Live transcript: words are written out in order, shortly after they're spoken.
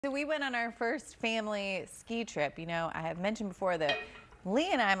So we went on our first family ski trip. You know, I have mentioned before that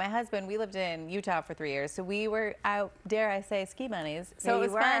Lee and I, my husband, we lived in Utah for 3 years. So we were out, dare I say, ski bunnies. So it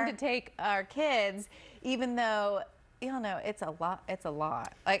was fun to take our kids, even though, you know, it's a lot. It's a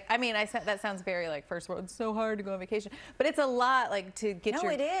lot. Like, I mean, that sounds very like first world. It's so hard to go on vacation, but it's a lot, like, to get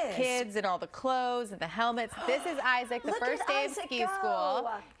your kids and all the clothes and the helmets. This is Isaac, the first day of ski school.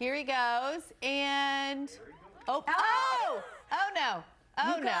 Here he goes, and oh no.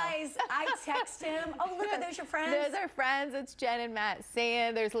 Oh, you guys, I text him. Oh, look, are those your friends? Those are friends. It's Jen and Matt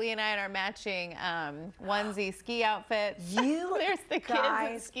saying. There's Lee and I in our matching onesie ski outfits. There's the kids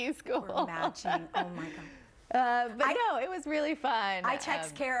at ski school. We're matching. Oh, my God. But no, it was really fun. I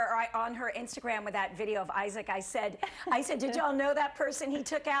text Cara on her Instagram with that video of Isaac. I said, did y'all know that person he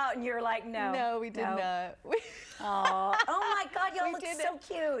took out? And you're like, no. No, we did not. Oh my God, y'all look so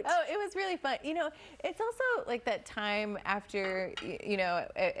cute. Oh, it was really fun. You know, it's also like that time after, you know,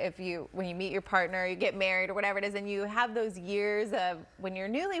 when you meet your partner, you get married or whatever it is, and you have those years of when you're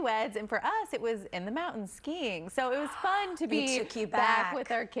newlyweds. And for us, it was in the mountains skiing. So it was fun to be back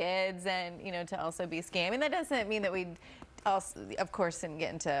with our kids and, you know, to also be skiing. I mean, that doesn't mean that we'd also, of course, didn't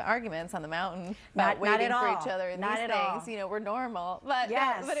get into arguments on the mountain about waiting for each other and these things. You know, we're normal, but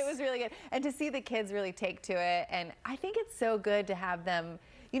but it was really good, and to see the kids really take to it. And I think it's so good to have them.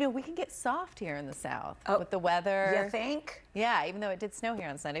 You know, we can get soft here in the South with the weather. You think? Yeah, even though it did snow here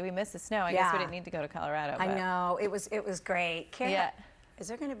on Sunday, we missed the snow. I guess we didn't need to go to Colorado. I know it was great. Cara, is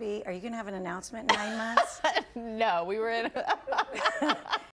there going to be? Are you going to have an announcement in 9 months? No, we were in.